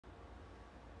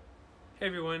Hey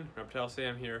everyone, Reptile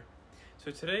Sam here. So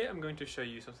today I'm going to show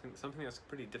you something that's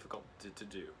pretty difficult to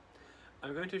do.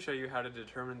 I'm going to show you how to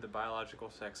determine the biological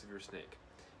sex of your snake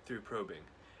through probing.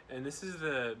 And this is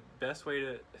the best way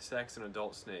to sex an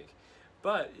adult snake.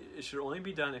 But it should only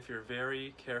be done if you're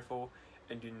very careful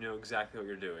and you know exactly what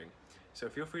you're doing. So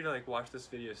feel free to watch this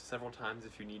video several times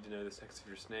if you need to know the sex of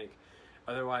your snake.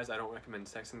 Otherwise, I don't recommend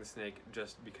sexing the snake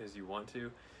just because you want to,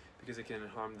 because it can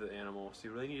harm the animal. So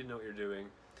you really need to know what you're doing.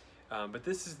 But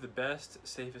this is the best,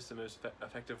 safest, and most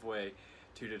effective way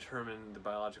to determine the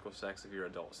biological sex of your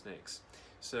adult snakes.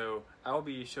 So I will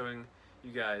be showing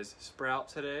you guys Sprout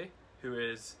today, who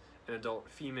is an adult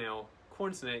female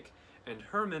corn snake, and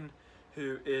Herman,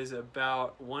 who is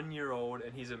about 1 year old,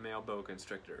 and he's a male boa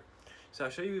constrictor. So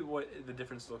I'll show you what the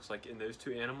difference looks like in those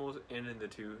two animals and in the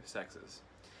two sexes.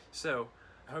 So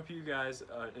I hope you guys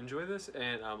enjoy this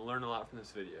and learn a lot from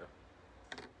this video.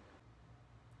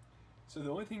 So the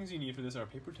only things you need for this are a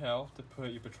paper towel to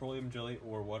put your petroleum jelly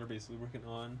or water-based lubricant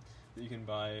on that you can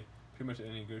buy pretty much at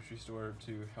any grocery store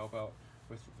to help out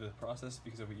with the process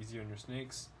because it'll be easier on your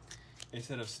snakes. A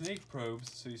set of snake probes,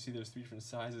 so you see there's 3 different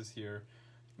sizes here.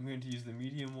 I'm going to use the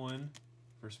medium one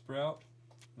for Sprout,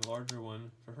 the larger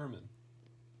one for Herman.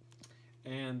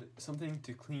 And something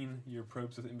to clean your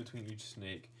probes with in between each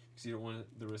snake because you don't want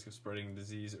the risk of spreading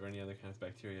disease or any other kind of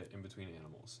bacteria in between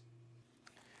animals.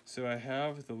 So I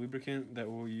have the lubricant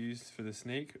that we'll use for the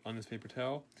snake on this paper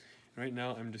towel. Right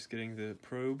now I'm just getting the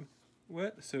probe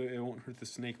wet so it won't hurt the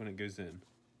snake when it goes in.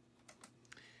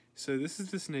 So this is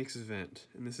the snake's vent,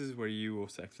 and this is where you will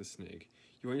sex the snake.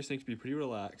 You want your snake to be pretty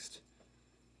relaxed,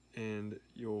 and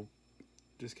you'll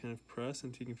just kind of press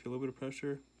until you can feel a little bit of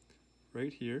pressure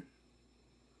right here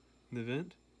in the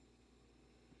vent.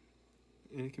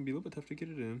 And it can be a little bit tough to get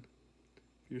it in,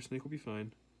 but your snake will be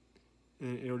fine.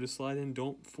 And it'll just slide in.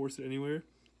 Don't force it anywhere.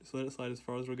 Just let it slide as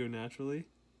far as it'll go naturally.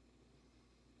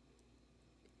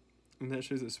 And that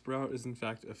shows that Sprout is in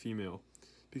fact a female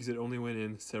because it only went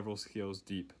in several scales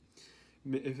deep.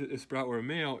 If Sprout were a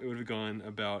male, it would have gone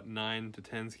about 9 to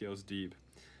 10 scales deep.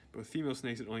 But with female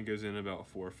snakes, it only goes in about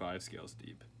 4 or 5 scales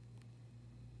deep.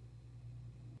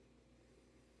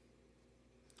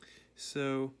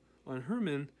 So on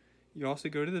Herman, you also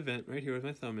go to the vent right here where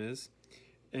my thumb is.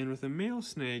 And with a male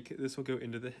snake, this will go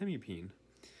into the hemipene.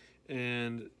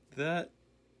 And that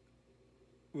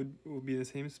will be in the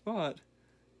same spot,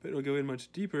 but it'll go in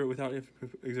much deeper without having to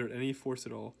exert any force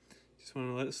at all. Just want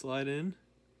to let it slide in,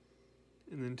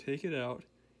 and then take it out.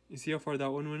 You see how far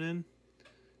that one went in?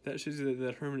 That shows you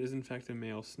that Herman is in fact a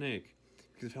male snake,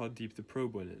 because of how deep the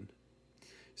probe went in.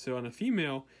 So on a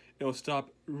female, it'll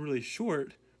stop really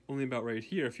short, only about right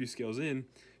here, a few scales in,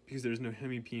 because there's no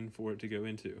hemipene for it to go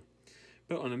into.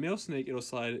 But on a male snake, it'll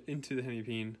slide into the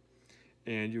hemipene,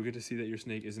 and you'll get to see that your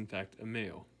snake is in fact a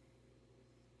male.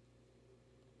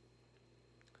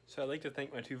 So I'd like to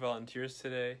thank my 2 volunteers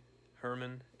today,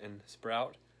 Herman and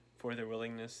Sprout, for their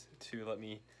willingness to let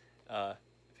me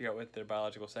figure out what their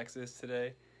biological sex is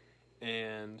today.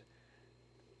 And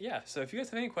yeah, so if you guys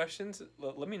have any questions,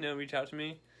 let me know, reach out to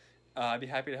me. I'd be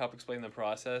happy to help explain the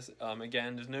process.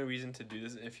 Again, there's no reason to do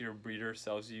this if your breeder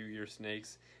sells you your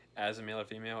snakes as a male or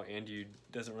female and you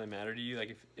doesn't really matter to you.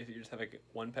 Like if you just have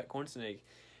one pet corn snake,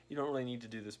 you don't really need to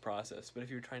do this process. But if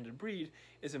you're trying to breed,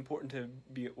 it's important to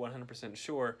be 100%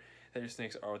 sure that your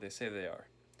snakes are what they say they are.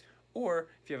 Or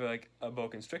if you have a boa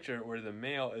constrictor where the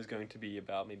male is going to be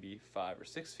about maybe 5 or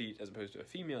 6 feet as opposed to a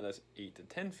female that's 8 to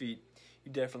 10 feet,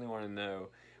 you definitely want to know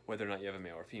whether or not you have a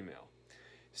male or female.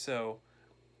 So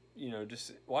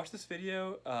just watch this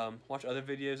video, watch other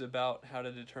videos about how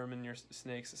to determine your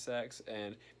snake's sex,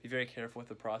 and be very careful with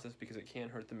the process because it can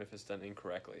hurt them if it's done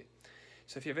incorrectly.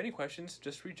 So if you have any questions,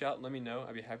 just reach out and let me know.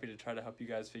 I'd be happy to try to help you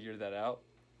guys figure that out.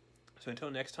 So until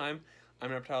next time,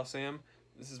 I'm Reptile Sam,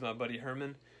 this is my buddy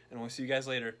Herman, and we'll see you guys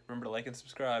later. Remember to like and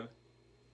subscribe.